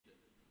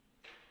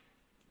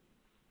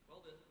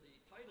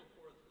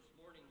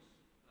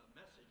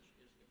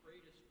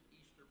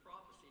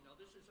prophecy. Now,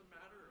 this is a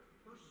matter of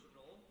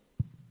personal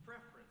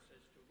preference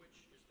as to which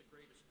is the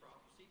greatest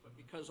prophecy, but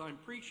because I'm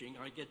preaching,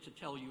 I get to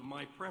tell you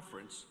my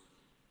preference,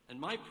 and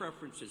my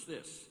preference is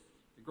this.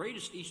 The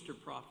greatest Easter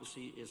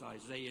prophecy is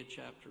Isaiah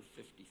chapter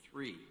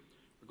 53.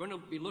 We're going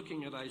to be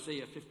looking at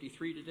Isaiah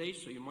 53 today,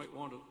 so you might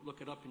want to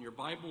look it up in your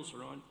Bibles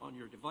or on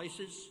your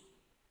devices.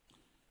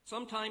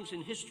 Sometimes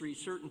in history,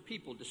 certain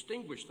people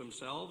distinguish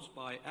themselves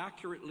by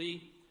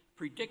accurately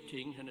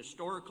predicting an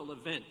historical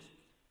event,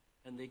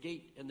 and they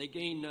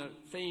gain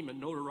fame and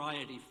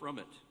notoriety from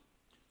it.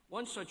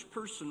 One such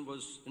person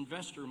was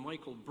investor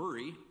Michael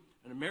Burry,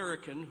 an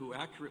American who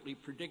accurately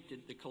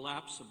predicted the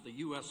collapse of the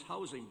U.S.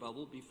 housing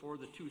bubble before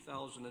the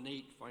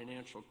 2008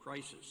 financial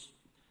crisis.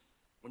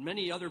 When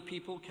many other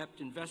people kept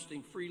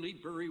investing freely,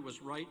 Burry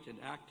was right in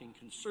acting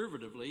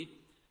conservatively,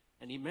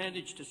 and he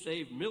managed to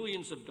save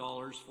millions of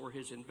dollars for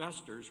his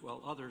investors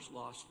while others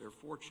lost their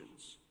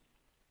fortunes.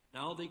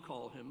 Now they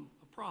call him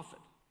a prophet.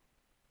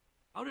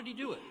 How did he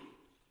do it?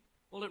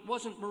 Well, it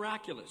wasn't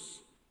miraculous.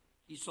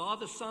 He saw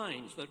the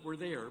signs that were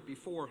there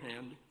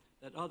beforehand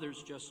that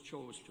others just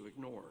chose to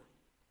ignore.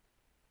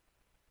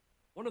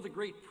 One of the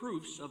great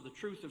proofs of the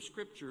truth of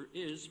Scripture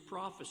is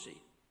prophecy.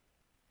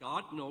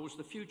 God knows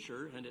the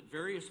future and at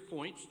various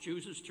points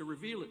chooses to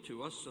reveal it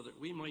to us so that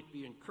we might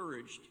be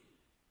encouraged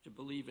to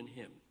believe in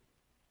him.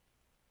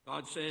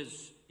 God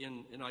says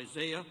in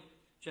Isaiah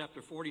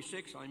chapter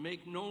 46, I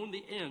make known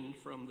the end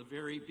from the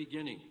very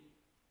beginning.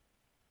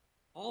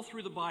 All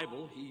through the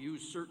Bible, he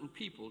used certain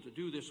people to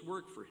do this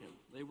work for him.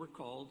 They were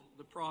called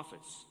the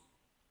prophets.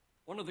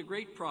 One of the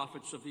great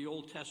prophets of the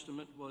Old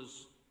Testament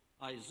was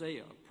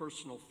Isaiah, a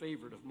personal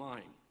favorite of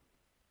mine.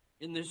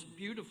 In this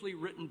beautifully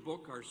written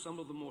book are some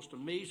of the most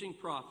amazing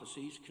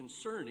prophecies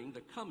concerning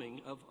the coming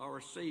of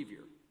our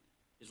Savior,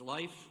 his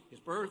life, his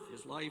birth,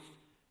 his life,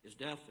 his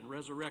death, and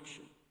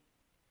resurrection.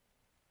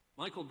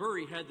 Michael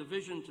Burry had the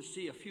vision to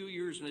see a few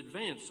years in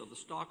advance of the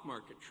stock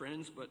market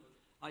trends, but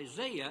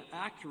Isaiah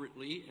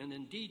accurately and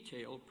in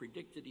detail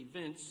predicted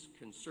events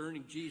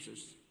concerning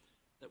Jesus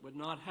that would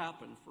not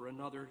happen for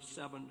another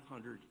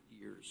 700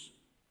 years.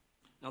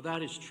 Now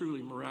that is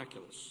truly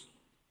miraculous.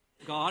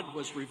 God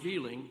was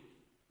revealing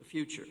the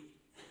future.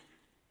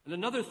 And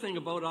another thing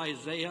about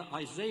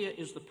Isaiah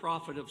is the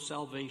prophet of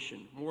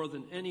salvation. More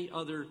than any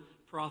other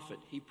prophet,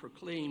 he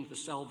proclaimed the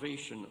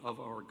salvation of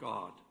our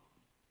God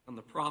and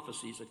the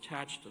prophecies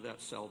attached to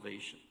that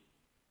salvation.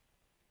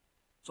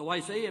 So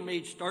Isaiah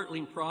made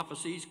startling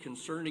prophecies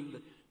concerning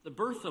the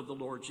birth of the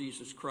Lord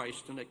Jesus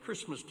Christ. And at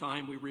Christmas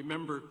time, we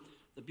remember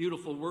the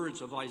beautiful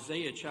words of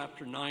Isaiah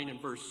chapter 9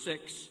 and verse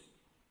 6.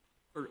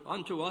 For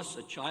unto us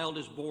a child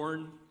is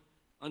born,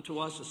 unto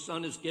us a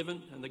son is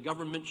given, and the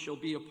government shall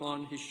be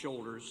upon his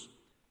shoulders.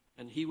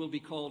 And he will be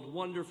called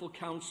Wonderful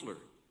Counselor,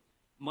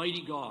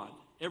 Mighty God,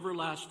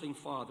 Everlasting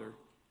Father,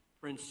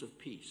 Prince of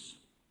Peace.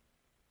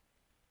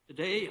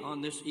 Today,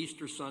 on this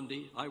Easter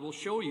Sunday, I will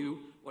show you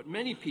what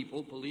many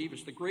people believe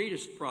is the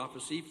greatest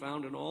prophecy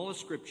found in all of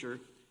Scripture,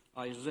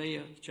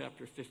 Isaiah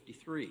chapter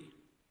 53.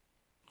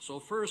 So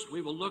first,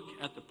 we will look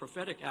at the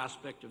prophetic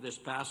aspect of this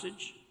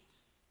passage.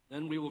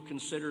 Then we will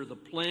consider the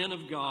plan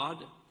of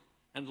God.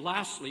 And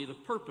lastly, the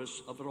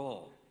purpose of it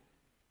all.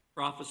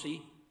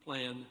 Prophecy,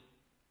 plan,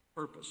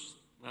 purpose.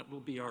 That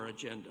will be our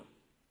agenda.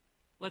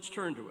 Let's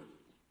turn to it.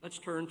 Let's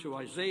turn to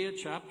Isaiah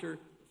chapter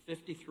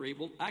 53.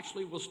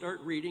 We'll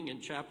start reading in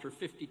chapter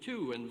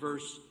 52 and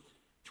verse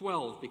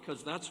 12,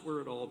 because that's where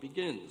it all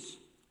begins.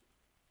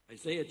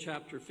 Isaiah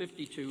chapter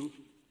 52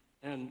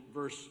 and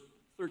verse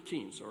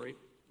 13.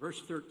 Verse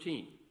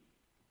 13.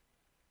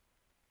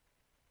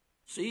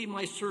 See,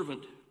 my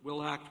servant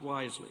will act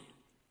wisely.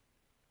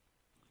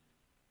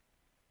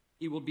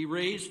 He will be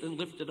raised and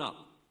lifted up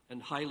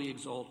and highly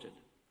exalted,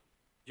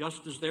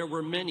 just as there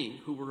were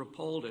many who were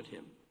appalled at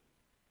him.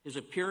 His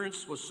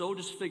appearance was so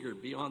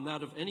disfigured beyond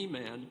that of any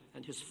man,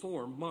 and his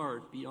form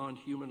marred beyond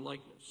human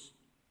likeness.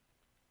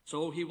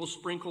 So he will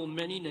sprinkle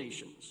many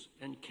nations,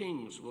 and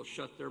kings will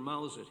shut their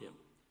mouths at him.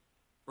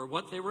 For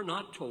what they were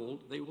not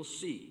told, they will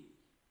see,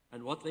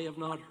 and what they have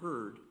not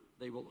heard,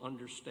 they will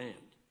understand.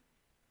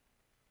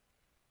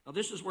 Now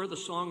this is where the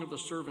song of the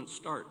servant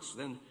starts.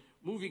 Then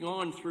moving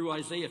on through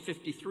Isaiah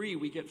 53,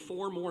 we get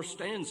 4 more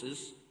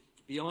stanzas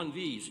beyond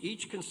these,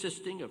 each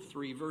consisting of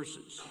 3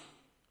 verses.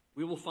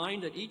 We will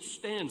find that each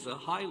stanza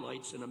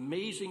highlights an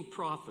amazing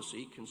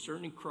prophecy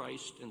concerning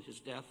Christ and his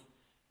death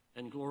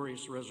and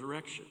glorious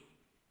resurrection.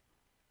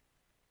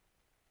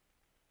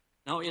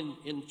 Now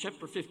in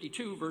chapter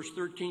 52, verse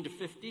 13 to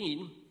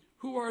 15,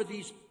 who are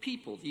these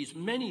people, these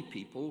many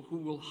people who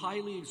will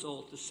highly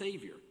exalt the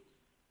Savior,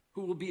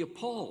 who will be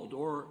appalled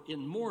or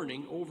in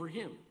mourning over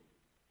him?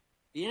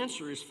 The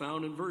answer is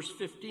found in verse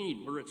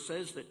 15, where it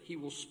says that he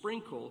will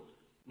sprinkle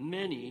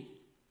many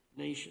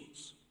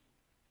nations.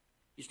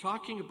 He's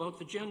talking about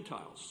the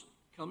Gentiles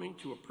coming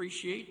to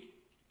appreciate,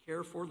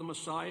 care for the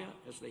Messiah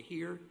as they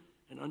hear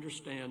and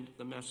understand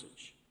the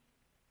message.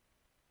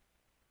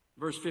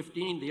 Verse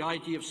 15, the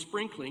idea of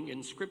sprinkling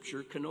in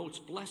Scripture connotes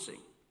blessing.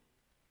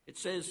 It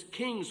says,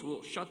 kings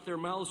will shut their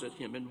mouths at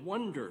him in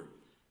wonder.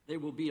 They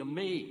will be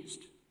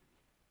amazed.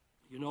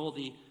 You know,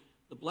 the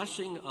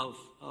blessing of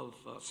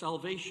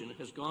salvation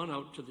has gone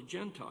out to the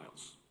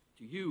Gentiles,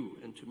 to you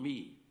and to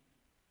me.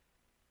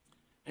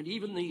 And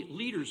even the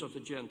leaders of the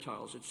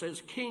Gentiles, it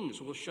says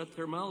kings will shut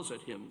their mouths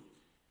at him.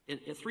 In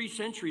 3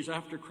 centuries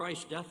after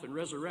Christ's death and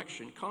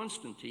resurrection,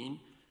 Constantine,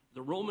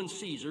 the Roman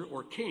Caesar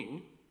or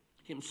king,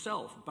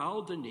 himself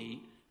bowed the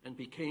knee and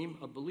became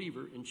a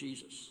believer in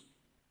Jesus.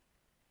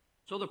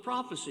 So the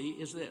prophecy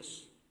is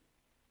this.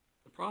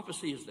 The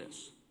prophecy is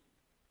this.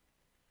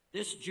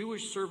 This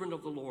Jewish servant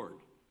of the Lord,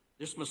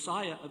 this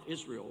Messiah of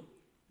Israel,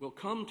 will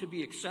come to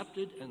be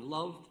accepted and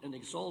loved and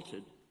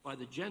exalted by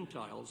the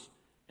Gentiles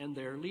and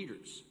their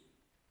leaders.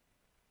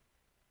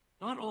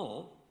 Not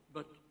all,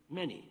 but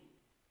many.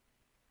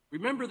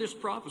 Remember, this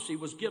prophecy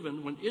was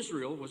given when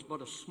Israel was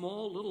but a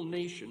small little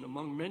nation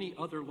among many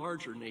other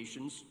larger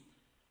nations,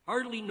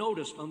 hardly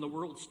noticed on the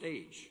world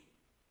stage.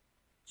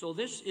 So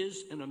this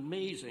is an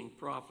amazing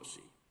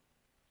prophecy.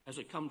 Has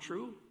it come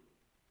true?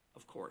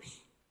 Of course.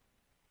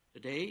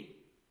 Today,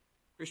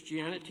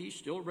 Christianity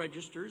still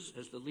registers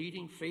as the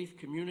leading faith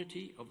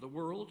community of the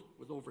world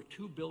with over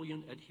 2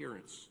 billion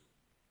adherents.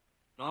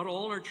 Not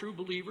all are true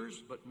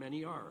believers, but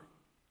many are,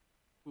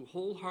 who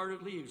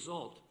wholeheartedly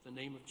exalt the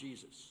name of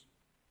Jesus.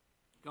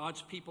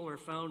 God's people are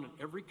found in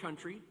every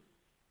country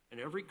and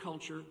every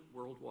culture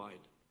worldwide.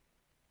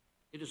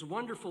 It is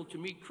wonderful to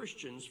meet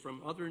Christians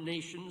from other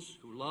nations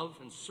who love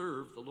and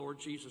serve the Lord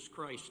Jesus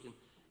Christ.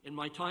 In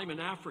my time in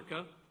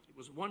Africa, it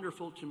was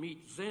wonderful to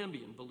meet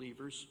Zambian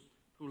believers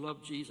who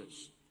loved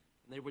Jesus.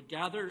 And they would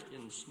gather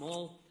in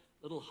small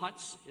little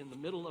huts in the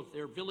middle of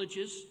their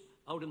villages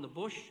out in the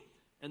bush,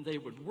 and they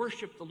would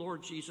worship the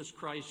Lord Jesus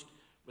Christ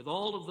with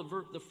all of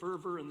the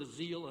fervor and the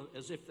zeal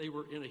as if they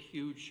were in a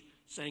huge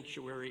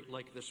sanctuary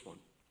like this one.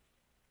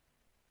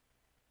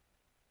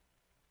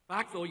 In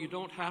fact, though, you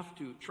don't have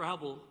to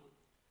travel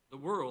the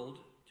world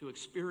to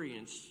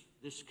experience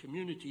this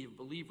community of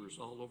believers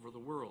all over the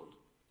world.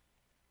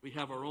 We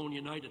have our own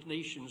United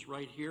Nations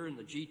right here in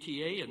the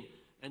GTA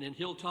and in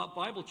Hilltop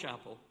Bible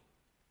Chapel.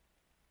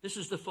 This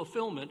is the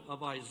fulfillment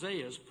of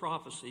Isaiah's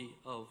prophecy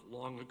of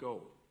long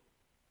ago.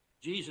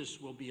 Jesus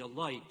will be a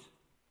light,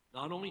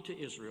 not only to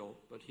Israel,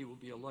 but he will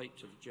be a light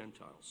to the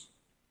Gentiles.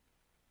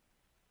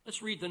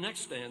 Let's read the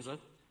next stanza,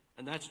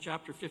 and that's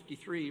chapter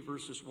 53,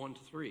 verses 1 to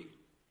 3.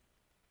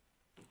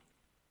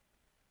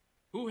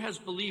 Who has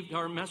believed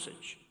our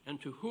message, and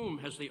to whom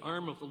has the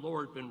arm of the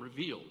Lord been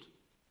revealed?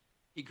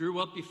 He grew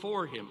up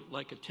before him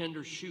like a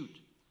tender shoot,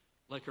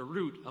 like a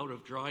root out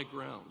of dry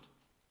ground.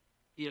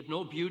 He had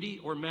no beauty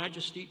or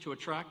majesty to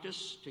attract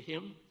us to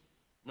him,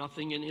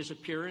 nothing in his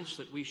appearance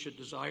that we should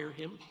desire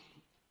him.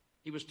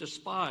 He was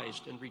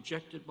despised and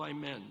rejected by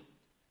men,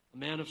 a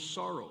man of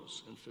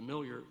sorrows and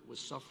familiar with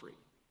suffering.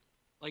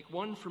 Like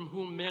one from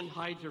whom men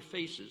hide their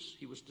faces,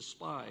 he was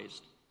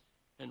despised,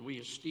 and we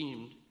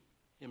esteemed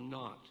him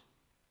not.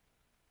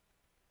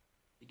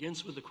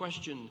 Begins with the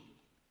question,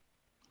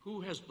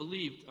 who has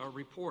believed our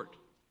report?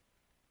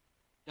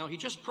 Now, he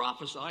just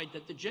prophesied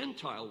that the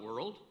Gentile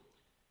world,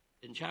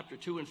 in chapter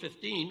 2 and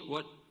 15,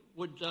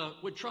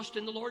 would trust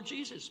in the Lord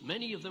Jesus.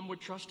 Many of them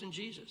would trust in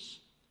Jesus.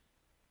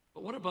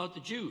 But what about the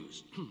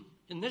Jews?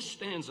 In this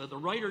stanza, the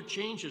writer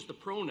changes the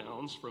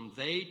pronouns from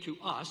they to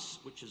us,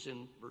 which is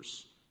in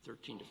verse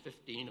 13 to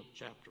 15 of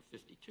chapter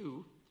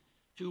 52,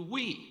 to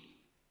we,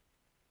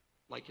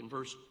 like in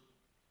verse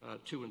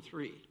 2 and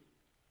 3.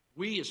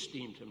 We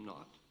esteemed him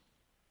not.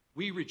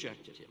 We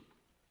rejected him.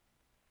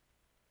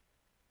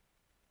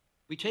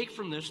 We take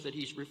from this that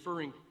he's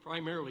referring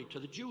primarily to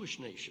the Jewish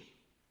nation.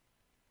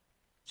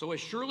 So as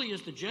surely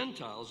as the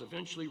Gentiles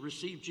eventually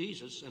receive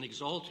Jesus and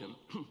exalt him,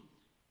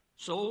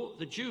 so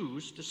the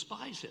Jews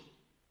despise him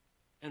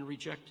and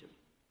reject him.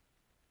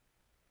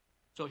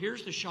 So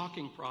here's the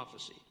shocking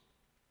prophecy.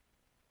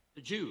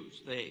 The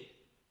Jews, they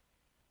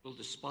will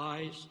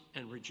despise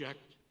and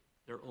reject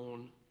their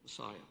own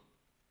Messiah.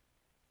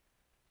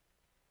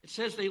 It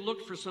says they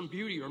looked for some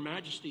beauty or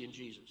majesty in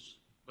Jesus,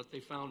 but they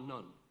found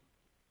none.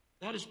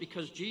 That is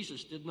because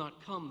Jesus did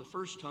not come the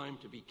first time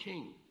to be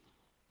king.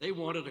 They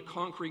wanted a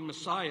conquering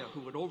Messiah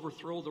who would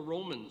overthrow the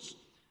Romans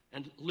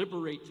and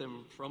liberate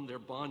them from their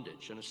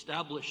bondage and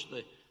establish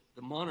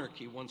the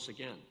monarchy once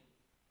again.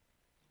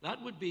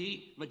 That would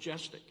be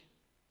majestic.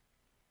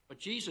 But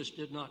Jesus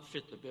did not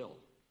fit the bill.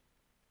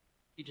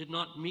 He did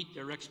not meet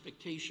their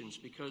expectations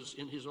because,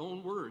 in his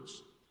own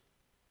words,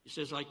 he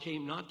says, I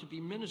came not to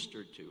be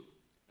ministered to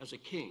as a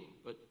king,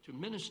 but to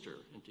minister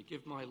and to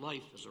give my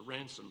life as a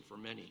ransom for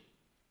many.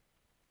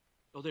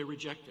 So they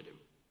rejected him.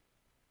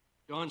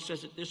 John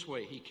says it this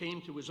way, he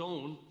came to his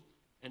own,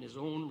 and his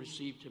own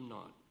received him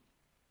not.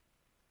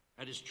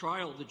 At his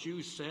trial, the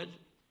Jews said,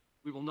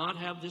 we will not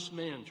have this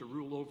man to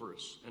rule over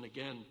us. And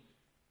again,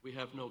 we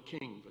have no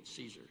king but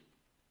Caesar.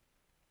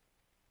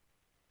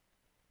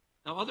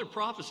 Now, other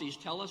prophecies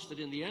tell us that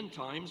in the end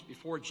times,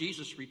 before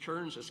Jesus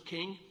returns as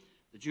king,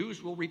 the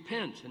Jews will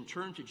repent and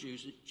turn to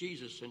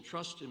Jesus and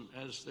trust him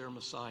as their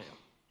Messiah.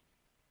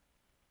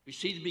 We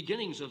see the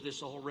beginnings of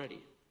this already.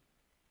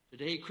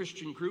 Today,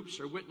 Christian groups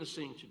are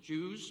witnessing to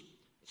Jews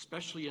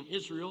especially in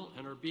Israel,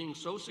 and are being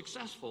so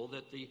successful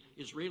that the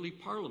Israeli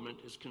parliament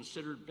is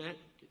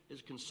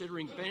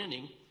considering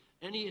banning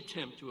any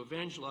attempt to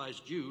evangelize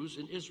Jews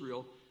in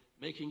Israel,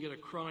 making it a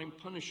crime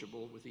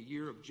punishable with a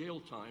year of jail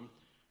time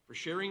for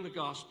sharing the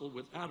gospel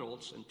with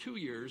adults and 2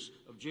 years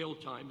of jail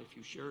time if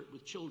you share it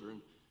with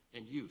children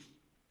and youth.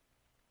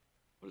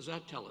 What does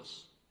that tell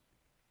us?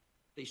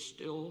 They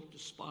still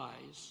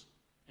despise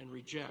and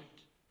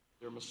reject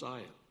their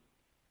Messiah.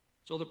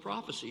 So the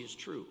prophecy is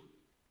true.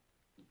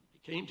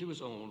 He came to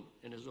his own,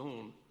 and his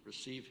own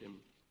received him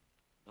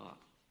not.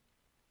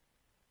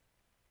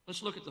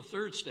 Let's look at the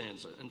third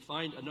stanza and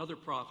find another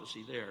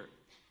prophecy there.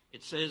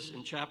 It says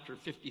in chapter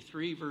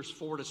 53, verse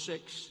 4 to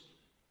 6,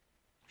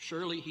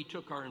 surely he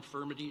took our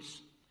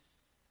infirmities,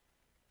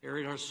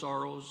 carried our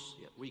sorrows,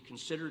 yet we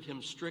considered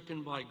him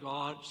stricken by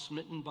God,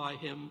 smitten by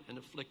him, and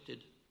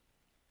afflicted.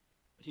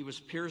 But he was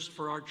pierced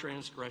for our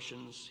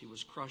transgressions, he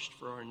was crushed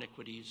for our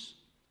iniquities.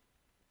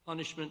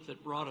 Punishment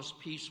that brought us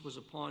peace was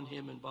upon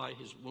him, and by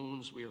his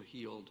wounds we are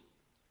healed.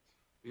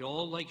 We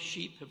all like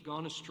sheep have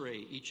gone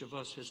astray. Each of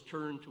us has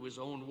turned to his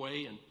own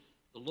way, and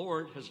the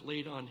Lord has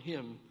laid on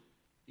him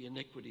the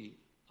iniquity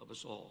of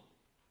us all.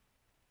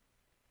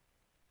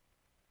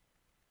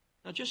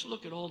 Now just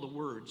look at all the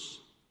words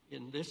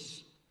in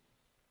this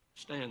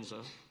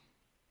stanza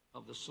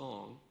of the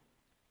song.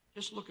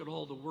 Just look at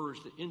all the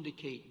words that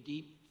indicate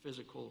deep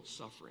physical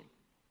suffering.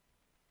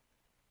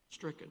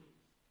 Stricken,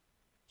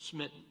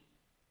 smitten,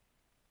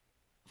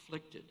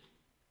 afflicted,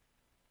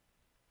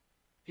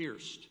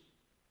 pierced,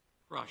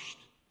 crushed,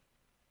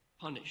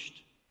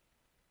 punished,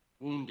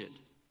 wounded.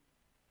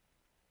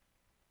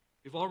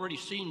 We've already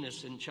seen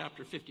this in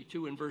chapter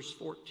 52 and verse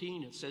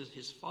 14. It says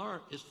his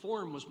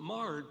form was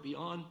marred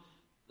beyond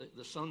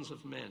the sons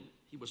of men.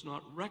 He was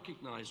not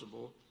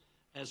recognizable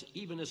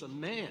even as a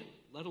man,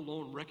 let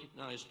alone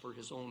recognized for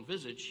his own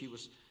visage. He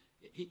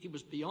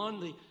was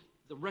beyond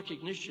the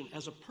recognition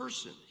as a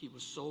person. He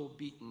was so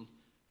beaten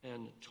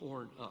and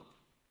torn up.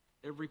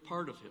 Every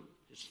part of him,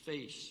 his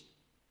face,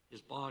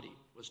 his body,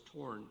 was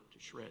torn to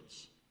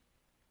shreds.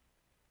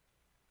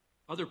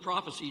 Other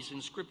prophecies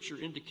in Scripture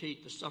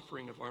indicate the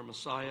suffering of our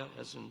Messiah,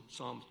 as in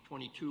Psalm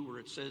 22, where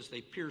it says,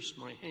 they pierced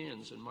my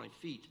hands and my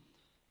feet.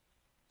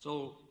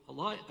 So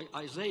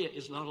Isaiah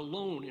is not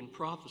alone in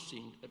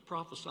prophesying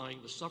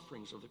the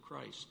sufferings of the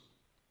Christ.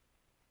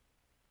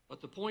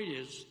 But the point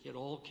is, it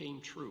all came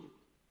true.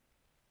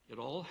 It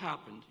all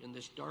happened in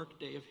this dark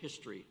day of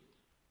history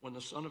when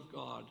the Son of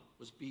God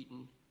was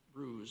beaten,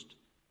 bruised,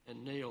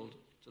 and nailed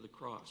to the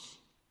cross.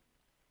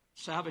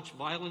 Savage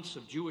violence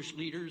of Jewish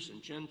leaders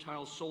and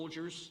Gentile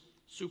soldiers,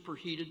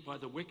 superheated by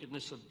the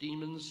wickedness of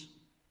demons,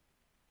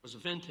 was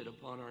vented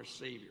upon our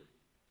Savior.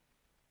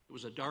 It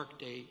was a dark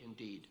day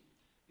indeed.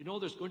 You know,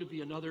 there's going to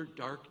be another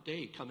dark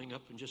day coming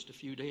up in just a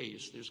few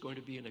days. There's going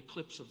to be an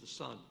eclipse of the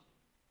sun.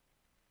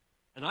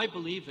 And I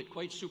believe that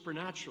quite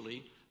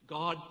supernaturally,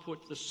 God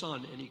put the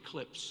sun in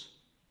eclipse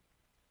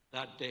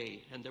that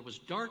day, and there was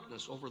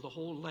darkness over the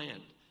whole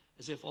land,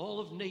 as if all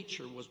of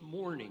nature was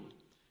mourning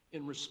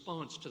in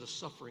response to the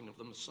suffering of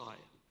the Messiah.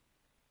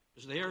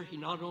 Because there he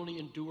not only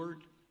endured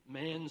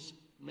man's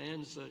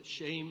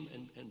shame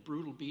and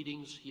brutal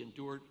beatings, he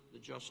endured the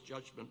just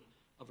judgment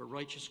of a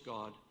righteous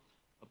God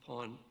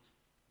upon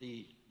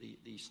the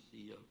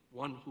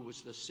one who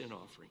was the sin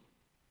offering.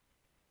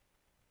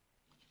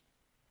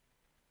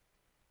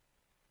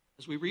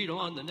 As we read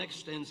on, the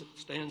next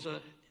stanza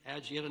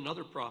adds yet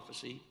another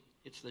prophecy.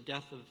 It's the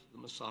death of the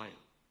Messiah.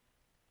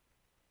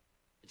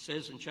 It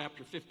says in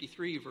chapter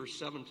 53, verse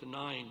 7 to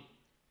 9,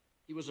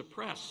 he was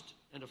oppressed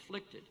and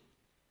afflicted,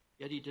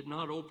 yet he did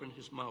not open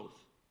his mouth.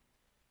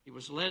 He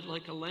was led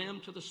like a lamb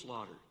to the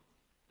slaughter,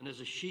 and as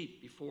a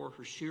sheep before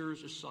her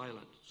shearers is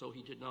silent, so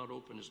he did not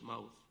open his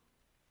mouth.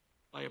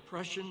 By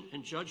oppression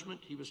and judgment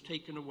he was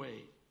taken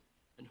away,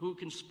 and who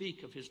can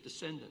speak of his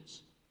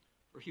descendants?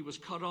 For he was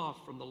cut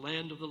off from the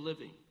land of the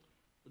living.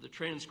 For the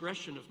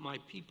transgression of my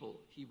people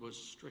he was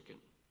stricken.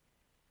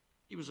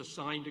 He was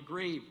assigned a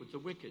grave with the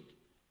wicked,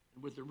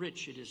 and with the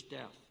rich it is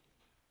death,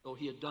 though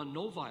he had done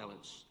no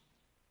violence,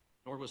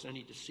 nor was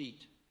any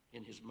deceit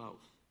in his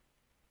mouth.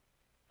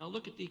 Now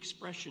look at the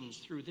expressions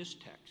through this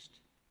text.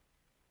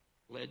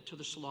 Led to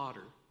the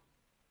slaughter,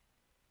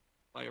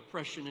 by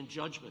oppression and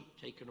judgment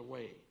taken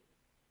away,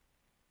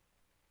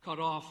 cut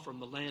off from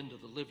the land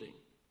of the living,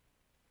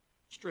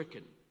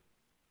 stricken,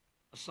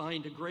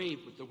 assigned a grave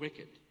with the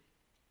wicked,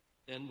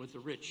 then with the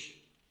rich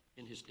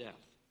in his death.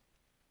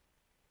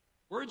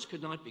 Words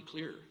could not be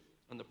clearer,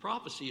 and the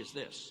prophecy is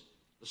this: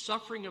 the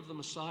suffering of the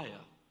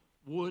Messiah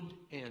would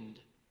end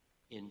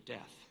in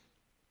death.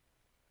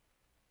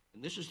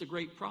 And this is the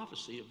great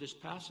prophecy of this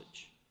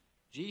passage.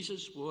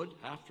 Jesus would,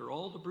 after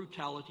all the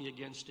brutality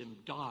against him,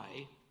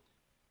 die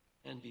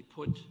and be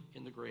put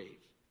in the grave.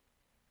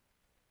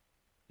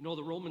 You know,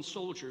 the Roman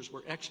soldiers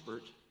were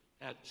expert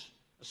at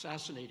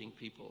assassinating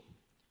people.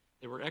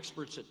 They were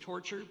experts at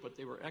torture, but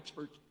they were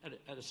experts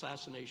at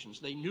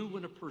assassinations. They knew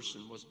when a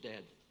person was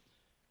dead.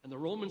 And the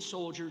Roman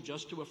soldier,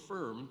 just to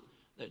affirm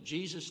that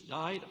Jesus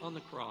died on the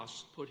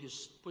cross, put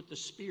the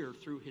spear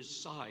through his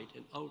side,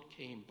 and out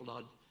came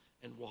blood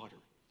and water.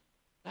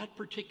 That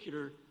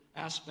particular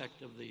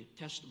aspect of the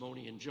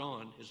testimony in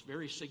John is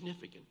very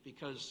significant,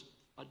 because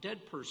in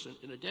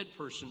a dead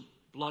person,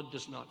 blood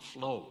does not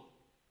flow.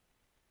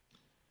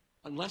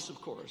 Unless, of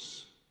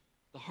course,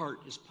 the heart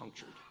is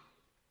punctured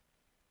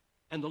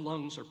and the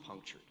lungs are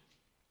punctured.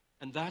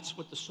 And that's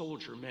what the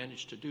soldier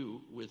managed to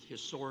do with his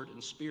sword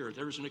and spear.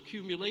 There's an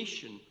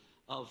accumulation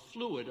of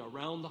fluid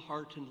around the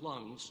heart and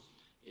lungs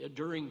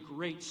during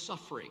great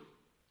suffering.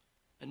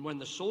 And when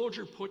the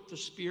soldier put the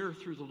spear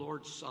through the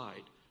Lord's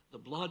side, the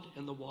blood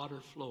and the water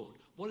flowed.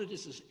 What it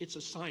is it's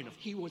a sign of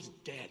he was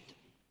dead.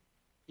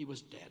 He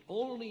was dead.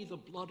 Only the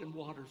blood and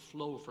water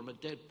flow from a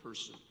dead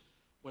person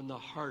when the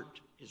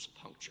heart is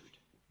punctured.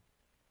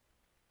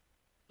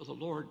 So the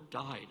Lord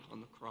died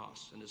on the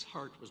cross, and his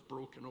heart was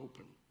broken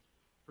open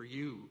for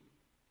you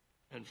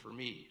and for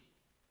me.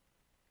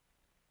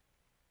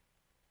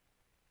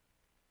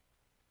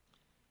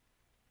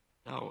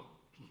 Now,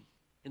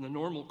 in the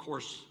normal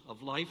course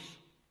of life,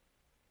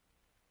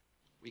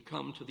 we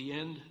come to the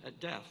end at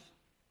death.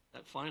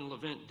 That final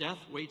event, death,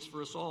 waits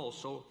for us all.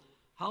 So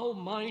how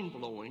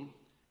mind-blowing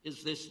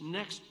is this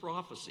next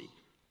prophecy?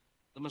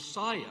 The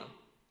Messiah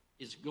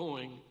is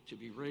going to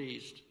be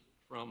raised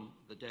from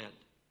the dead.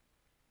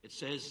 It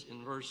says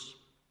in verse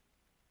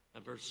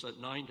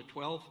 9 to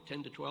 12,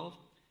 10 to 12,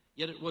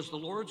 "Yet it was the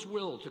Lord's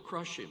will to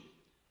crush him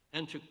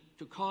and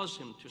to cause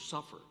him to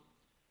suffer.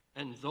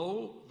 And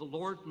though the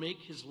Lord make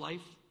his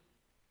life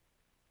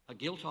a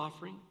guilt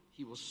offering,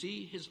 he will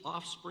see his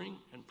offspring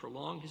and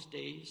prolong his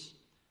days,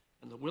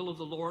 and the will of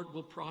the Lord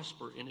will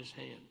prosper in his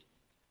hand.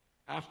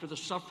 After the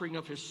suffering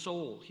of his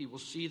soul, he will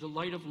see the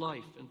light of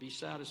life and be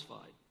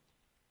satisfied.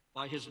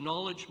 By his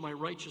knowledge, my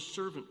righteous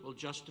servant will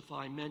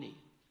justify many,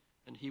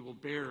 and he will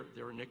bear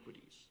their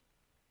iniquities.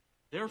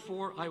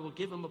 Therefore, I will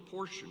give him a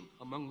portion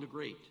among the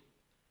great,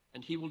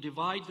 and he will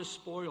divide the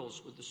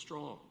spoils with the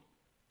strong,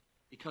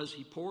 because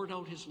he poured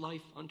out his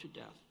life unto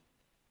death,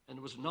 and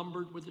was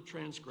numbered with the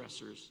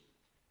transgressors,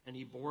 and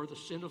he bore the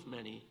sin of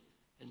many,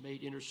 and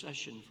made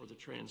intercession for the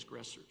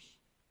transgressors."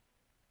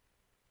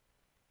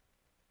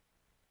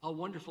 How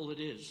wonderful it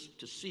is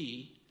to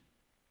see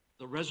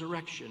the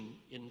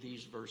resurrection in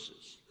these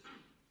verses.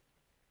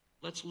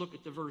 Let's look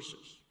at the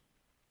verses.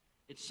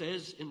 It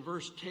says in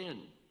verse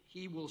 10,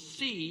 he will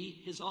see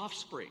his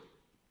offspring.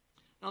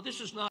 Now, this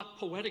is not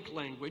poetic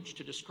language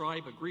to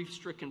describe a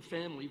grief-stricken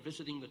family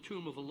visiting the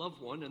tomb of a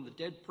loved one and the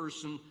dead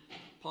person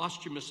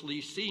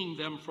posthumously seeing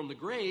them from the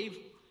grave.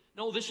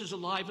 No, this is a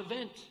live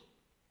event.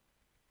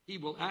 He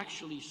will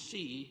actually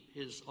see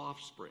his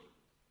offspring.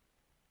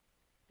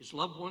 His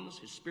loved ones,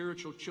 his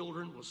spiritual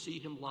children, will see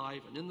him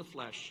live and in the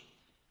flesh.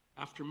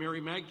 After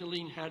Mary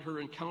Magdalene had her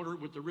encounter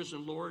with the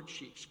risen Lord,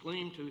 she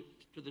exclaimed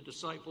to the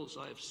disciples,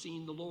 "I have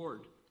seen the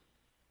Lord."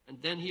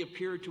 And then he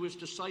appeared to his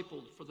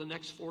disciples for the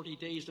next 40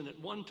 days, and at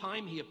one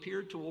time he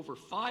appeared to over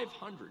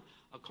 500,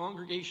 a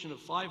congregation of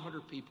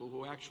 500 people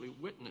who actually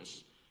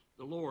witnessed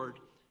the Lord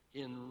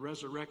in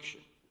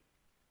resurrection.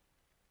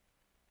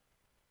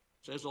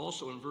 It says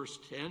also in verse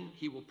 10,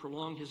 he will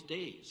prolong his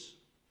days.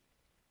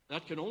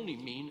 That can only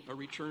mean a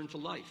return to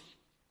life.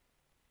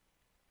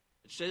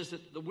 It says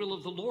that the will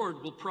of the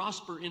Lord will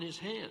prosper in his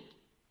hand.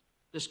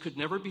 This could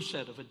never be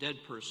said of a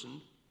dead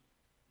person.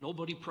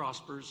 Nobody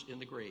prospers in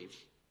the grave.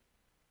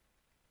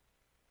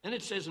 And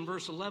it says in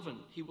verse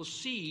 11, he will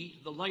see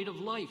the light of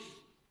life.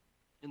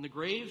 In the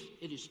grave,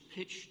 it is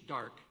pitch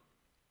dark.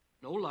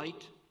 No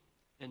light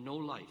and no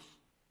life.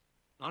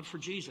 Not for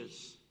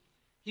Jesus.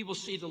 He will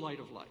see the light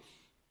of life.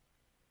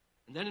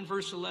 And then in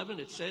verse 11,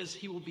 it says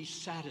he will be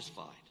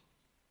satisfied.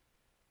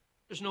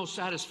 There's no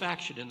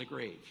satisfaction in the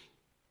grave.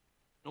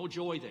 No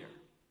joy there.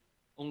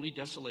 Only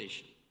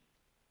desolation.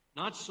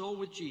 Not so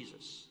with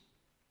Jesus.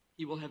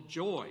 He will have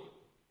joy.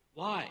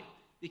 Why?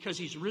 Because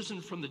he's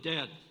risen from the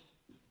dead.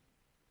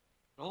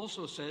 It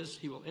also says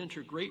he will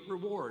enter great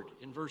reward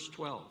in verse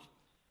 12.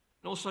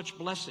 No such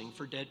blessing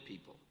for dead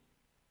people.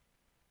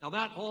 Now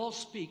that all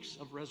speaks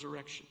of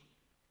resurrection.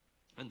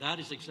 And that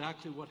is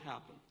exactly what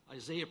happened.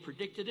 Isaiah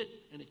predicted it,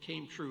 and it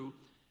came true.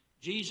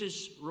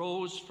 Jesus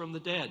rose from the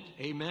dead.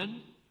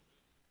 Amen?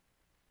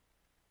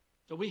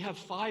 So we have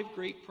 5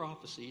 great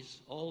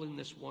prophecies, all in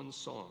this one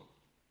song.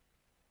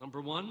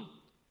 Number 1,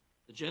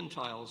 the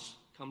Gentiles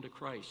come to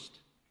Christ.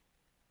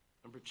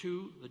 Number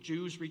 2, the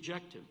Jews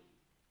reject him.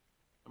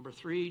 Number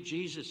 3,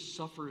 Jesus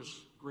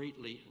suffers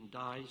greatly and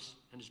dies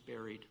and is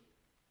buried.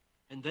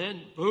 And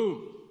then,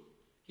 boom,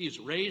 he is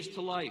raised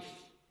to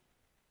life.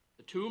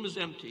 The tomb is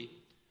empty.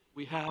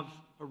 We have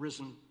a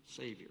risen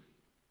Savior.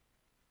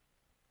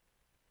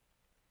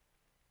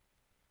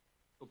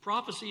 So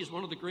prophecy is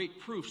one of the great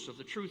proofs of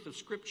the truth of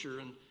Scripture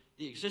and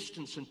the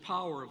existence and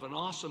power of an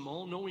awesome,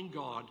 all-knowing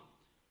God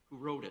who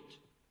wrote it.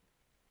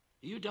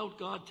 Do you doubt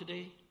God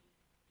today?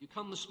 You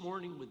come this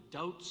morning with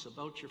doubts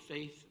about your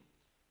faith,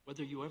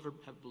 whether you ever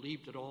have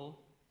believed at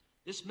all?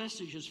 This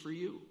message is for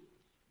you.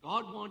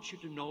 God wants you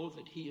to know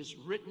that he has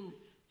written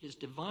his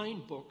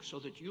divine book so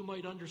that you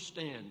might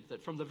understand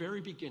that from the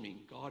very beginning,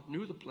 God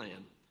knew the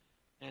plan,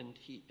 and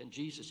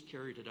Jesus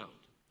carried it out.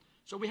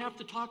 So we have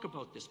to talk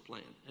about this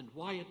plan and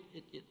why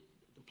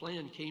the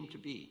plan came to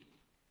be.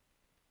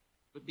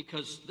 But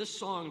because this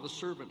song of the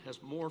servant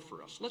has more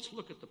for us, let's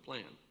look at the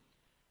plan.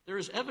 There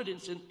is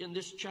evidence in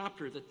this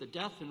chapter that the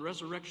death and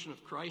resurrection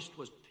of Christ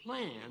was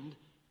planned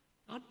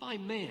not by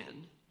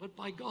man, but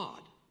by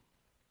God.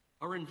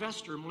 Our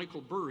investor,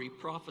 Michael Burry,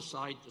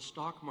 prophesied the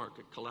stock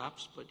market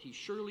collapse, but he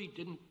surely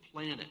didn't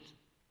plan it.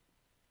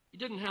 He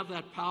didn't have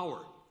that power.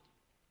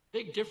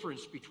 Big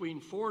difference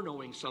between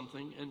foreknowing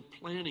something and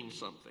planning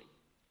something.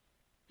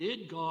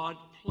 Did God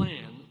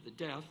plan the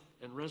death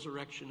and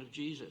resurrection of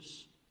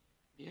Jesus?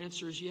 The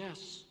answer is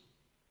yes.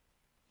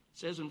 It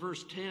says in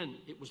verse 10,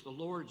 it was the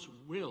Lord's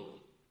will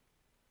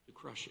to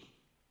crush him.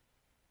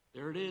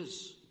 There it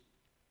is.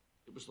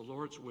 It was the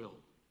Lord's will.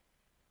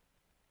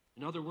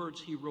 In other words,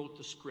 he wrote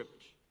the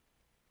script.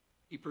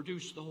 He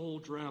produced the whole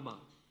drama.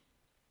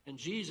 And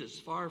Jesus,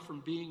 far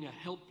from being a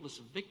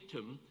helpless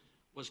victim,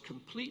 was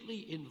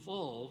completely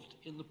involved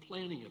in the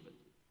planning of it.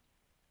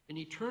 In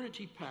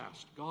eternity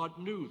past, God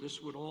knew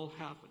this would all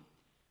happen.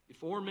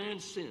 Before man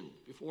sinned,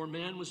 before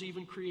man was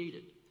even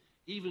created,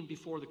 even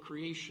before the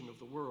creation of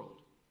the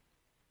world.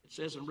 It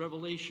says in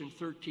Revelation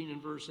 13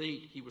 and verse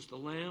 8, he was the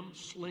lamb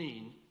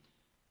slain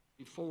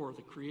before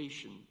the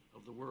creation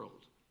of the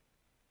world.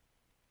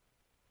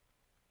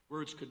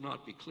 Words could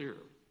not be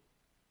clearer.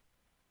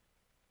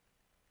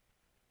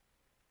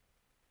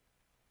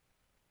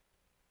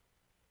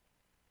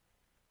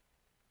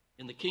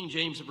 In the King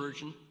James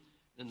Version,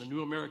 in the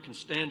New American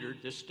Standard,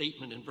 this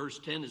statement in verse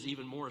 10 is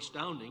even more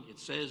astounding. It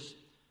says,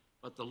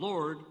 but the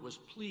Lord was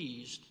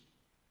pleased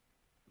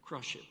to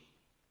crush him.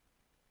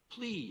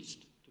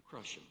 Pleased to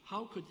crush him.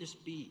 How could this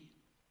be?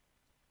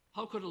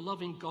 How could a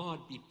loving God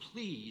be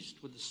pleased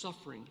with the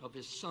suffering of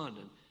his Son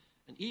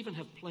and even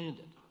have planned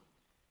it?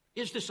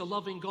 Is this a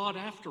loving God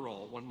after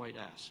all, one might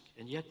ask?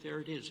 And yet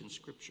there it is in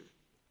Scripture.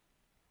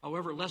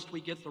 However, lest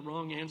we get the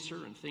wrong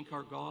answer and think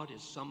our God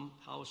is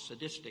somehow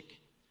sadistic,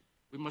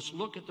 we must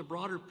look at the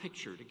broader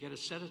picture to get a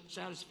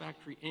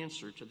satisfactory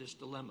answer to this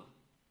dilemma.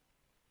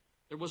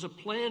 There was a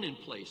plan in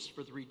place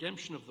for the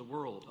redemption of the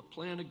world, a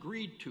plan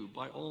agreed to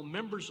by all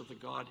members of the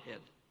Godhead,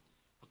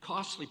 a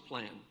costly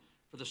plan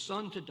for the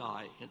Son to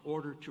die in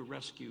order to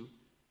rescue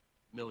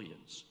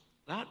millions.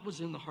 That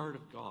was in the heart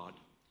of God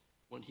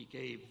when he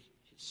gave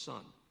his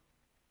Son.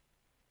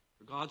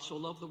 For God so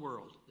loved the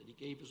world that he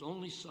gave his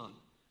only Son,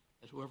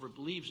 that whoever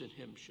believes in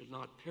him should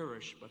not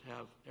perish but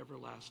have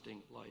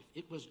everlasting life.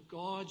 It was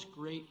God's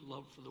great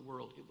love for the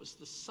world. It was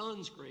the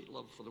Son's great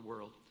love for the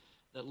world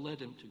that led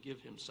him to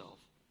give himself.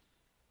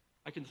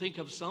 I can think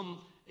of some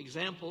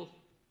example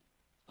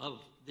of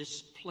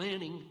this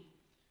planning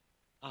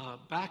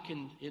back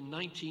in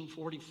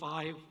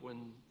 1945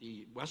 when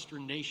the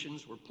Western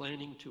nations were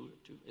planning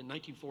in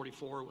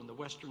 1944 when the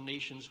Western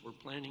nations were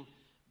planning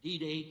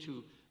D-Day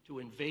to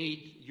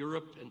invade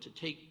Europe and to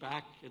take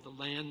back the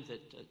land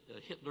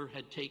that Hitler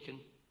had taken.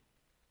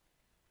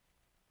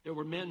 There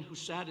were men who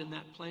sat in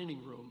that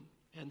planning room,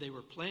 and they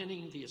were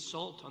planning the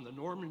assault on the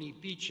Normandy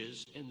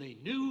beaches, and they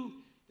knew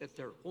that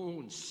their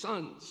own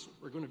sons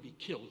were going to be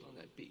killed on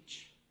that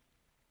beach.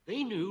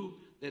 They knew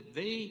that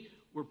they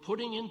were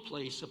putting in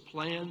place a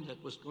plan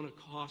that was going to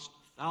cost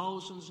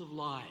thousands of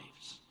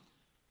lives.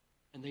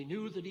 And they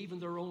knew that even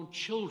their own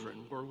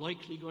children were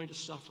likely going to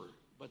suffer,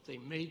 but they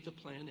made the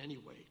plan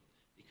anyway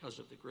because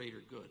of the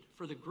greater good.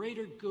 For the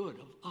greater good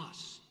of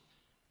us,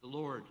 the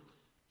Lord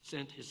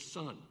sent his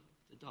Son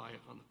to die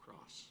on the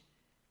cross.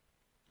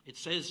 It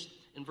says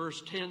in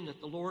verse 10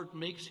 that the Lord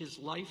makes his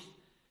life,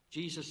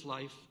 Jesus'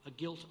 life, a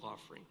guilt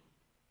offering.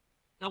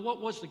 Now,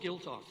 what was the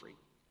guilt offering?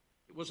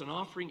 It was an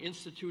offering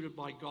instituted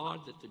by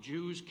God that the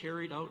Jews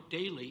carried out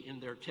daily in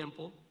their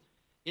temple.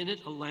 In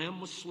it, a lamb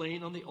was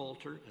slain on the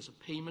altar as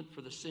a payment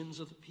for the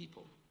sins of the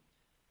people.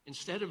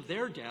 Instead of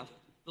their death,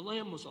 the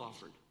lamb was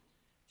offered.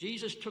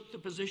 Jesus took the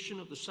position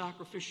of the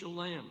sacrificial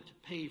lamb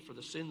to pay for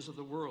the sins of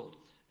the world.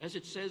 As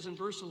it says in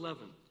verse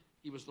 11,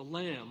 he was the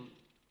lamb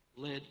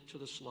led to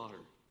the slaughter,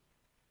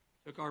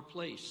 took our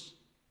place,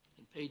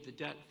 and paid the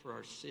debt for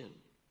our sin.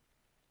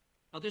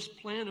 Now, this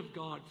plan of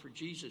God for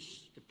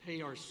Jesus to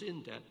pay our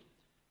sin debt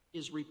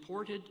is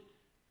reported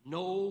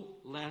no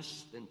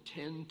less than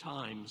 10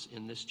 times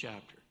in this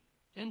chapter.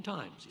 10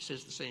 times he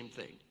says the same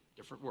thing,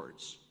 different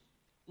words.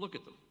 Look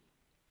at them.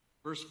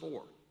 Verse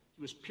 4,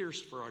 he was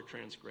pierced for our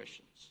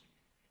transgressions.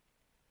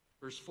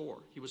 Verse 4,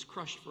 he was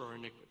crushed for our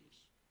iniquities.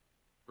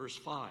 Verse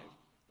 5,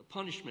 the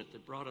punishment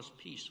that brought us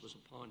peace was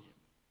upon him.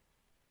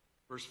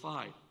 Verse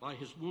 5, by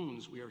his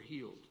wounds we are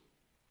healed.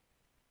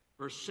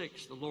 Verse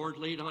 6, the Lord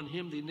laid on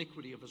him the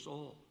iniquity of us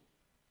all.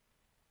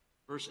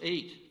 Verse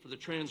 8, for the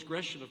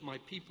transgression of my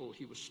people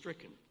he was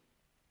stricken.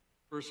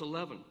 Verse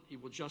 11, he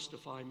will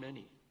justify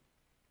many.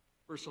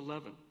 Verse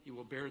 11, he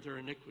will bear their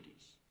iniquities.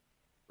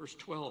 Verse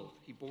 12,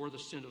 he bore the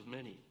sin of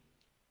many.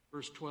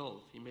 Verse 12,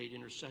 he made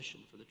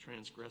intercession for the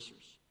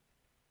transgressors.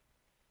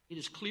 It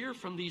is clear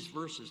from these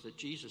verses that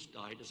Jesus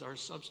died as our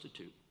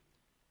substitute.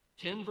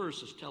 10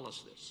 verses tell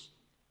us this.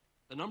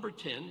 The number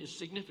 10 is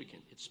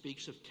significant. It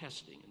speaks of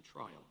testing and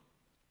trial.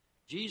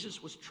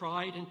 Jesus was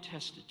tried and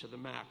tested to the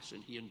max,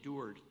 and he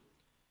endured.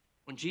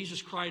 When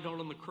Jesus cried out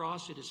on the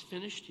cross, "It is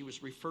finished," he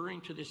was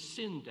referring to this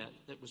sin debt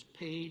that was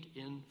paid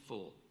in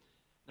full.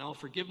 Now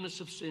forgiveness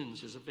of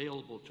sins is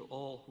available to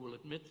all who will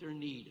admit their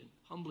need and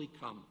humbly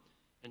come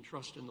and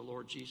trust in the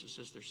Lord Jesus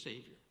as their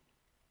Savior.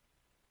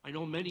 I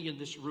know many in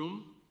this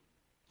room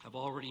have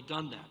already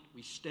done that.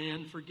 We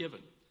stand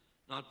forgiven,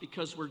 not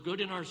because we're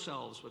good in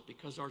ourselves, but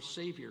because our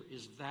Savior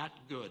is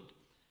that good,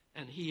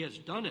 and he has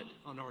done it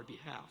on our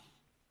behalf.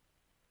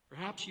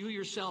 Perhaps you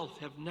yourself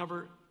have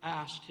never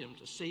asked him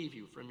to save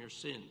you from your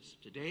sins.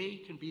 Today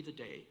can be the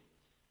day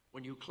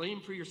when you claim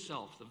for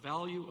yourself the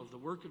value of the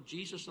work of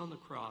Jesus on the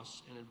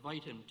cross and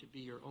invite him to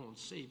be your own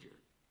Savior.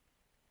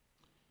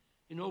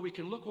 You know, we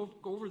can go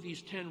over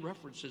these 10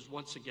 references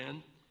once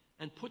again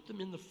and put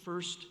them in the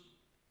first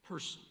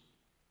person.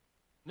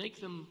 Make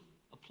them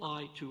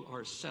apply to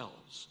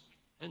ourselves.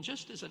 And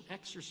just as an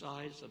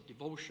exercise of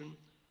devotion,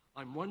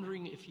 I'm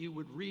wondering if you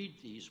would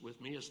read these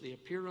with me as they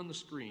appear on the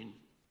screen.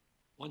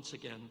 Once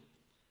again,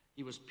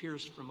 he was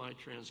pierced for my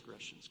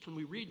transgressions. Can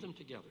we read them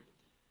together?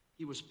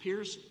 He was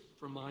pierced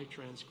for my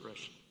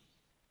transgression.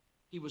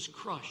 He was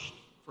crushed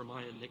for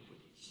my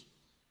iniquities.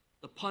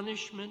 The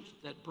punishment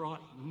that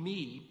brought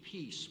me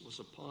peace was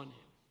upon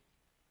him.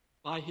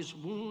 By his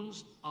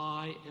wounds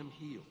I am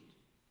healed.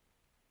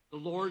 The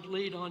Lord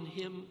laid on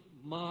him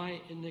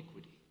my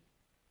iniquity.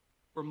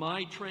 For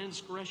my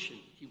transgression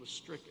he was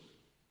stricken.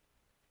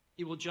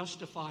 He will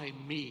justify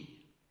me.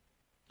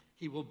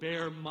 He will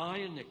bear my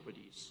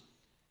iniquities.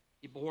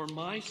 He bore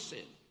my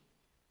sin.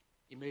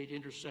 He made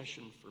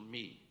intercession for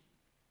me.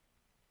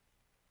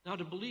 Now,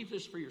 to believe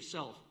this for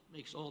yourself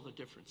makes all the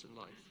difference in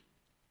life.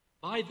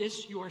 By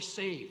this you are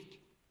saved.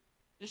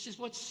 This is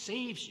what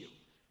saves you.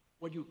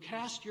 When you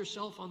cast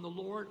yourself on the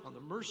Lord, on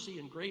the mercy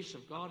and grace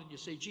of God, and you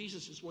say,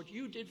 "Jesus, is what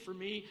you did for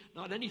me,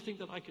 not anything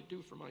that I could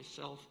do for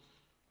myself.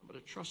 I'm going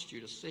to trust you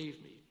to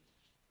save me."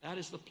 That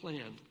is the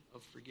plan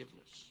of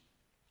forgiveness.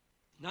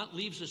 And that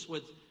leaves us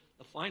with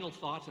the final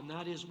thought, and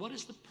that is, what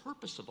is the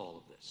purpose of all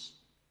of this?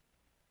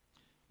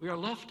 We are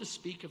left to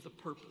speak of the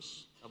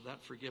purpose of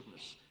that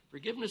forgiveness.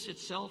 Forgiveness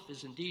itself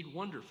is indeed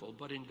wonderful,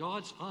 but in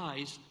God's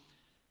eyes,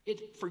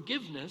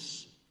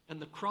 forgiveness and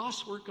the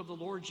cross work of the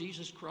Lord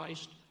Jesus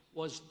Christ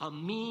was a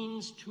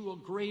means to a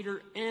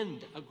greater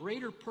end, a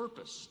greater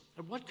purpose.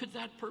 And what could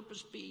that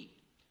purpose be?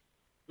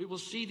 We will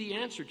see the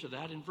answer to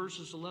that in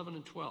verses 11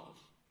 and 12.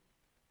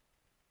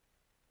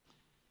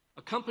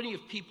 A company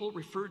of people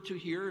referred to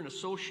here in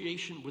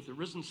association with the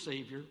risen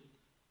Savior,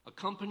 a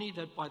company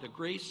that by the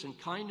grace and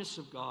kindness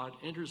of God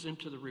enters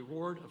into the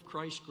reward of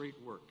Christ's great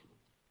work.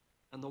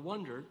 And the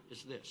wonder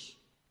is this: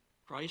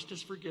 Christ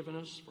has forgiven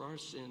us for our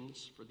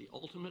sins for the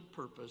ultimate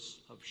purpose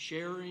of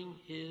sharing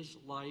his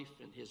life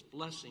and his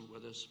blessing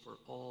with us for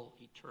all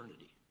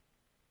eternity.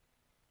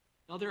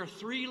 Now there are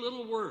 3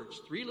 little words,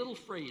 3 little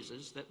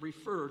phrases that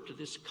refer to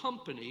this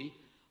company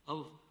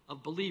of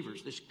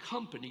believers, this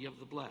company of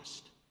the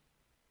blessed.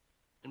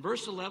 In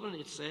verse 11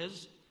 it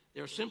says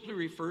they are simply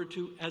referred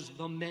to as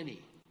the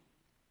many.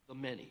 The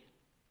many.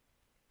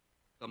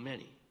 The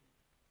many.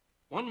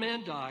 One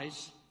man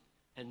dies,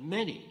 and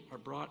many are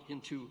brought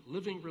into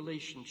living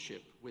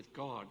relationship with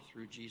God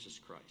through Jesus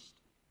Christ.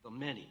 The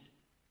many.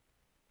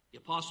 The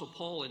Apostle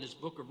Paul in his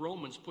book of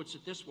Romans puts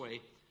it this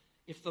way: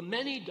 if the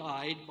many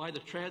died by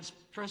the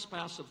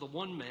trespass of the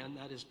one man,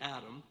 that is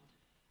Adam,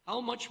 how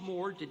much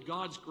more did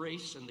God's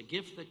grace and the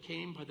gift that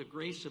came by the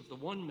grace of the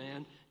one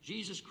man,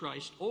 Jesus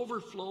Christ,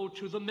 overflow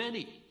to the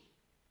many?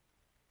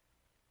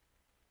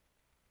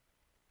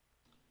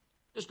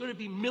 There's going to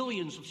be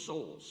millions of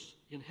souls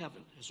in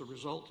heaven as a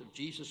result of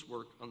Jesus'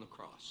 work on the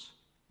cross.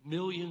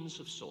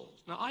 Millions of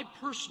souls. Now, I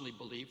personally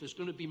believe there's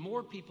going to be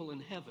more people in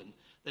heaven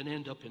than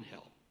end up in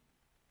hell.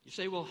 You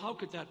say, well, how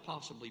could that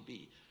possibly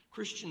be?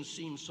 Christians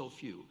seem so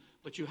few.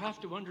 But you have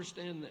to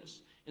understand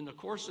this. In the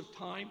course of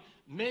time,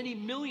 many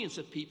millions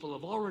of people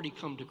have already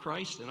come to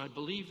Christ, and I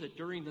believe that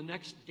during the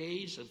next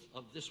days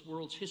of this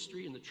world's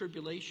history and the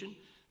tribulation,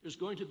 there's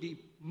going to be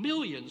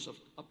millions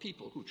of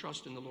people who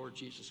trust in the Lord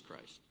Jesus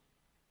Christ.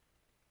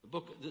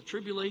 The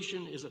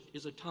tribulation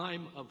is a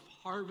time of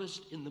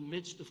harvest in the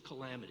midst of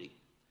calamity.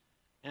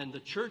 And the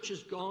church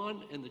is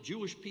gone, and the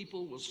Jewish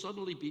people will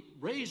suddenly be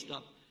raised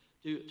up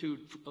to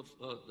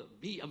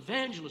be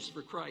evangelists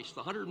for Christ.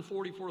 The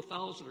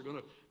 144,000 are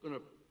going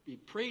to be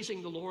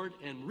praising the Lord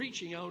and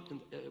reaching out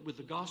with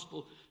the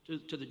gospel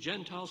to the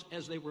Gentiles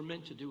as they were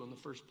meant to do in the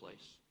first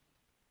place.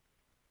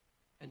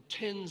 And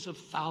tens of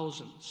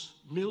thousands,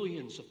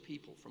 millions of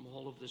people from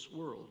all of this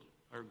world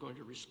are going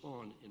to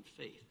respond in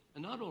faith.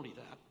 And not only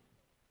that,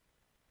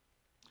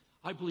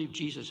 I believe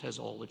Jesus has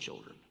all the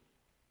children.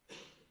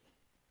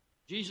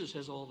 Jesus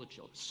has all the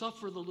children.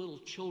 Suffer the little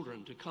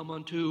children to come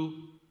unto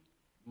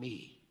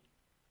me.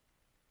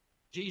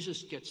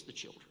 Jesus gets the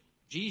children.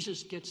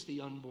 Jesus gets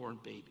the unborn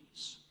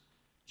babies.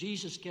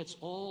 Jesus gets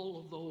all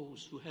of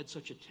those who had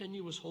such a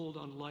tenuous hold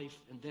on life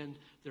and then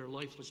their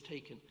life was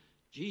taken.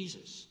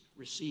 Jesus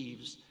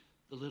receives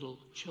the little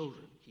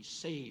children. He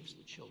saves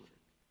the children.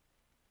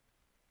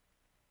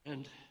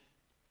 And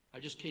I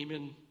just came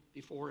in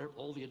before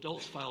all the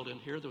adults filed in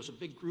here. There was a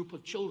big group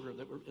of children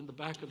that were in the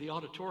back of the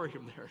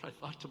auditorium there. And I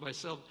thought to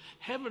myself,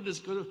 heaven is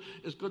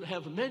going to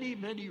have many,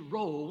 many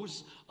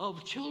rows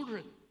of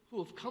children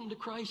who have come to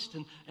Christ,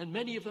 and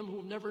many of them who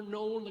have never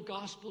known the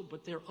gospel,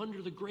 but they're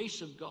under the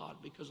grace of God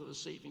because of the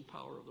saving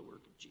power of the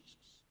work of Jesus.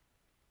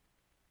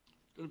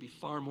 There's going to be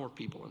far more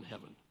people in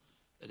heaven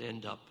that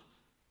end up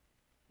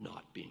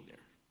not being there.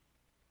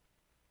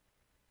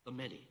 The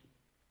many.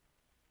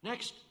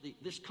 Next,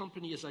 this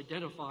company is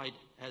identified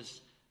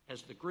as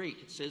the great.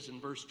 It says in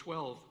verse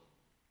 12,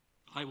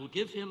 I will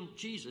give him,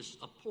 Jesus,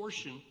 a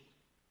portion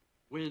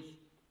with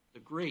the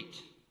great.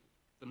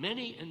 The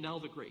many and now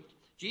the great.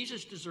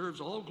 Jesus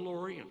deserves all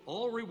glory and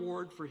all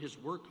reward for his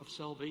work of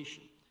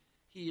salvation.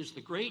 He is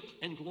the great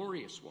and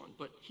glorious one.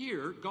 But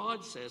here,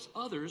 God says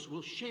others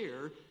will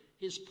share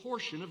his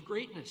portion of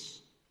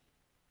greatness.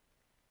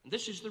 And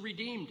this is the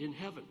redeemed in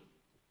heaven.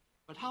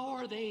 But how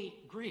are they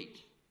great?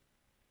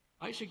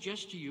 I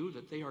suggest to you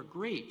that they are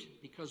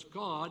great because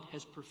God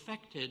has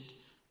perfected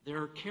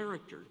their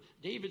character.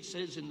 David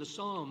says in the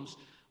Psalms,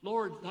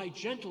 Lord, thy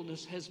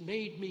gentleness has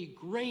made me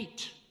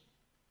great.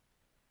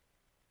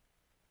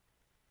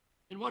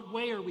 In what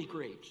way are we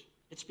great?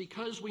 It's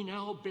because we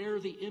now bear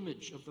the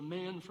image of the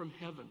man from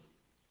heaven.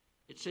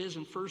 It says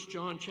in 1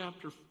 John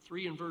chapter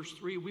 3 and verse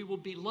 3, we will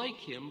be like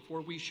him,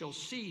 for we shall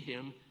see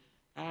him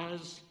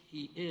as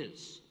he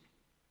is.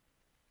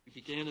 We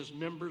began as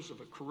members of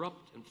a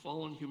corrupt and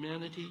fallen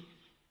humanity.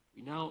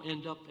 We now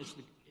end up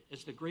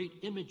as the great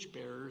image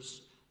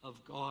bearers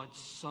of God's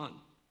Son.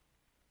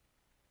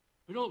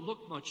 We don't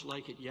look much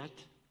like it yet.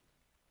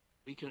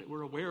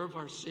 We're aware of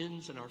our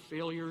sins and our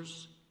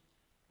failures,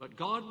 but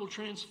God will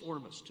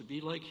transform us to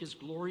be like his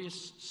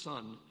glorious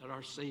Son and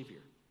our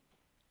Savior.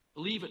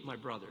 Believe it, my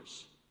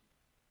brothers.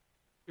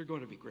 You're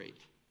going to be great.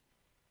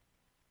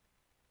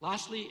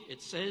 Lastly,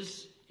 it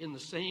says in the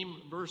same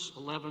verse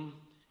 11,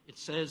 it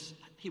says,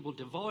 he will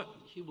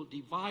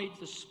divide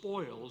the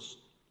spoils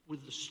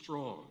with the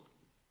strong.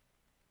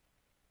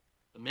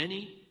 The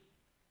many,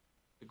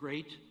 the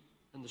great,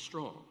 and the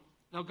strong.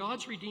 Now,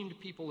 God's redeemed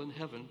people in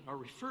heaven are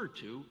referred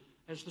to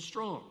as the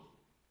strong.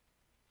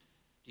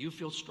 Do you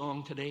feel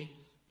strong today?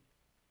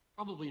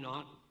 Probably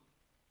not.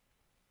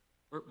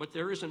 But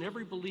there is in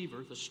every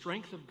believer the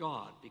strength of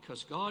God,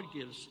 because God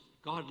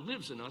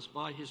lives in us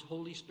by his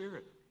Holy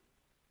Spirit.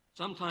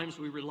 Sometimes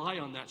we rely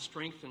on that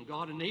strength, and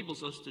God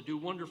enables us to do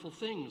wonderful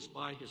things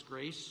by his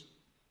grace.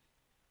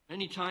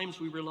 Many times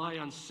we rely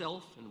on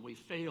self, and we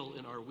fail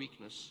in our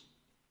weakness.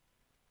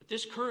 But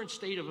this current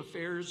state of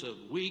affairs of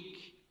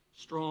weak,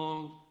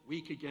 strong,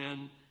 weak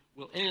again,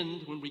 will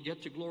end when we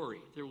get to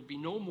glory. There will be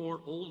no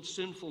more old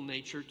sinful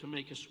nature to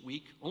make us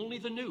weak, only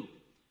the new.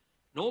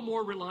 No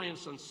more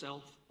reliance on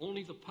self,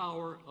 only the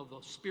power of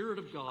the Spirit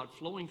of God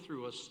flowing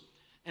through us,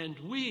 and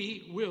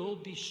we will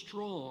be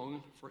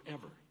strong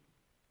forever.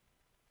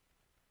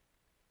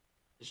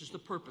 This is the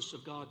purpose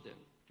of God then,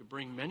 to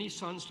bring many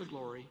sons to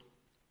glory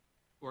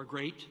who are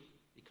great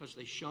because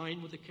they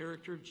shine with the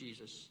character of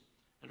Jesus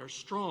and are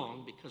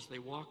strong because they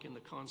walk in the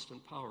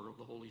constant power of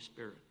the Holy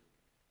Spirit.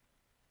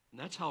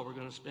 And that's how we're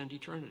going to spend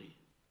eternity.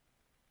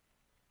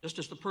 Just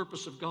as the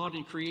purpose of God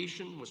in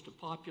creation was to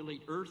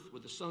populate earth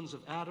with the sons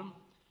of Adam,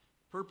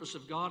 the purpose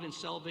of God in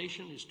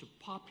salvation is to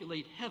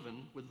populate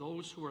heaven with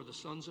those who are the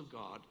sons of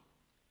God.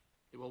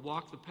 They will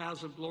walk the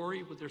paths of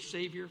glory with their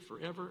Savior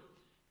forever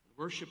and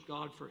worship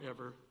God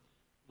forever.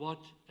 What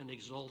an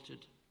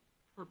exalted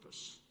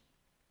purpose.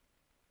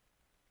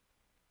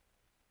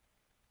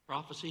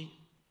 Prophecy,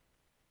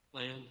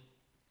 plan,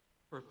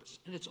 purpose.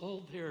 And it's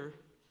all there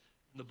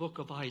in the book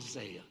of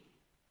Isaiah.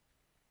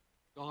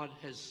 God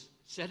has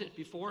said it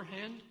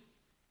beforehand.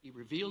 He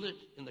revealed it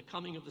in the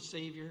coming of the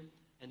Savior,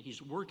 and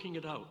he's working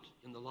it out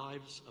in the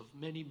lives of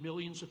many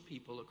millions of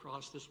people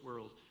across this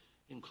world,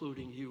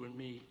 including you and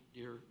me,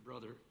 dear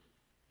brother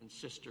and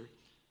sister.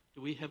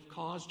 Do we have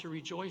cause to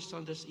rejoice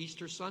on this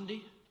Easter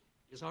Sunday?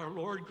 Is our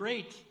Lord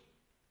great?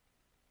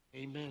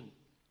 Amen.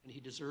 And he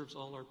deserves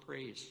all our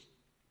praise.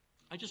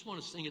 I just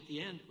want to sing at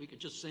the end. We could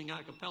just sing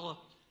a cappella.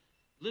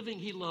 Living,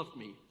 he loved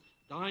me.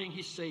 Dying,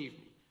 he saved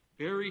me.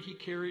 Buried, he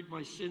carried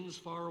my sins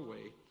far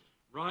away.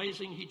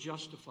 Rising, he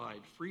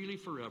justified freely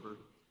forever.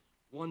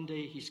 One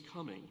day he's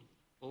coming,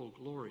 oh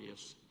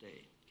glorious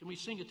day. Can we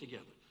sing it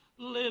together?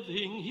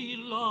 Living, he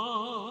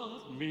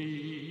loved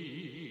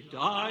me.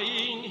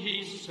 Dying,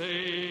 he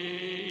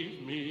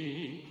saved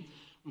me.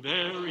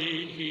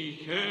 Buried, he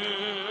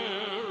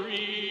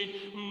carried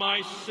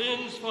my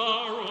sins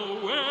far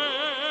away.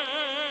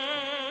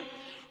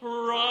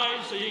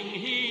 Rising,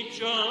 he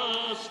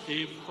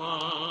justified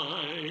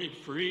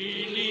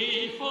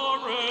freely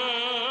forever.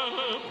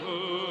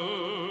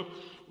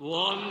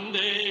 One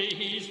day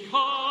he's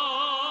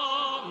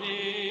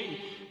coming,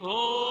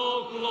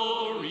 oh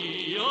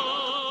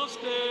glorious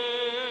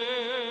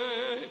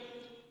day.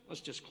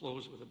 Let's just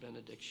close with a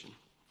benediction.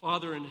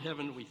 Father in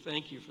heaven, we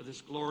thank you for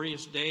this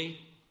glorious day.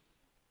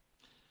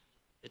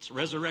 It's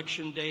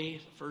Resurrection Day,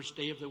 the first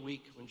day of the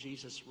week when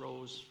Jesus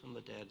rose from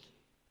the dead.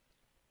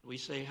 We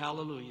say,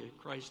 hallelujah,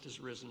 Christ is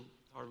risen,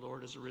 our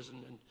Lord is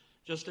risen. And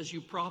just as you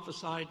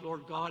prophesied,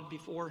 Lord God,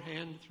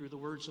 beforehand through the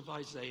words of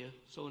Isaiah,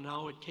 so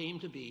now it came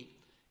to be.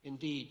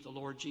 Indeed, the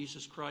Lord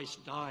Jesus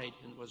Christ died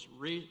and was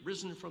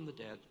risen from the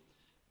dead.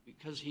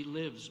 Because he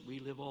lives,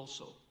 we live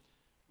also.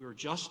 We are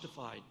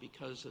justified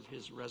because of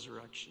his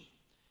resurrection.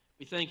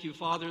 We thank you,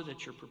 Father,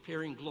 that you're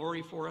preparing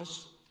glory for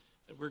us,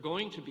 that we're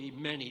going to be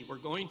many, we're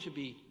going to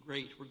be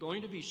great, we're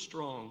going to be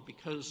strong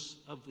because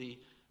of the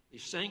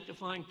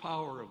sanctifying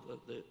power of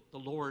the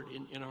Lord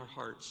in our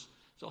hearts.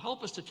 So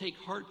help us to take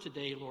heart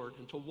today, Lord,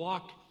 and to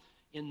walk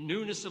in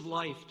newness of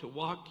life, to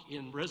walk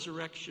in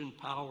resurrection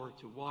power,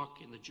 to walk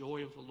in the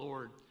joy of the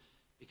Lord.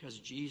 Because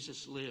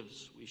Jesus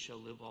lives, we shall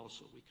live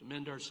also. We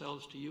commend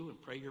ourselves to you and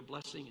pray your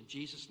blessing in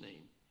Jesus'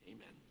 name.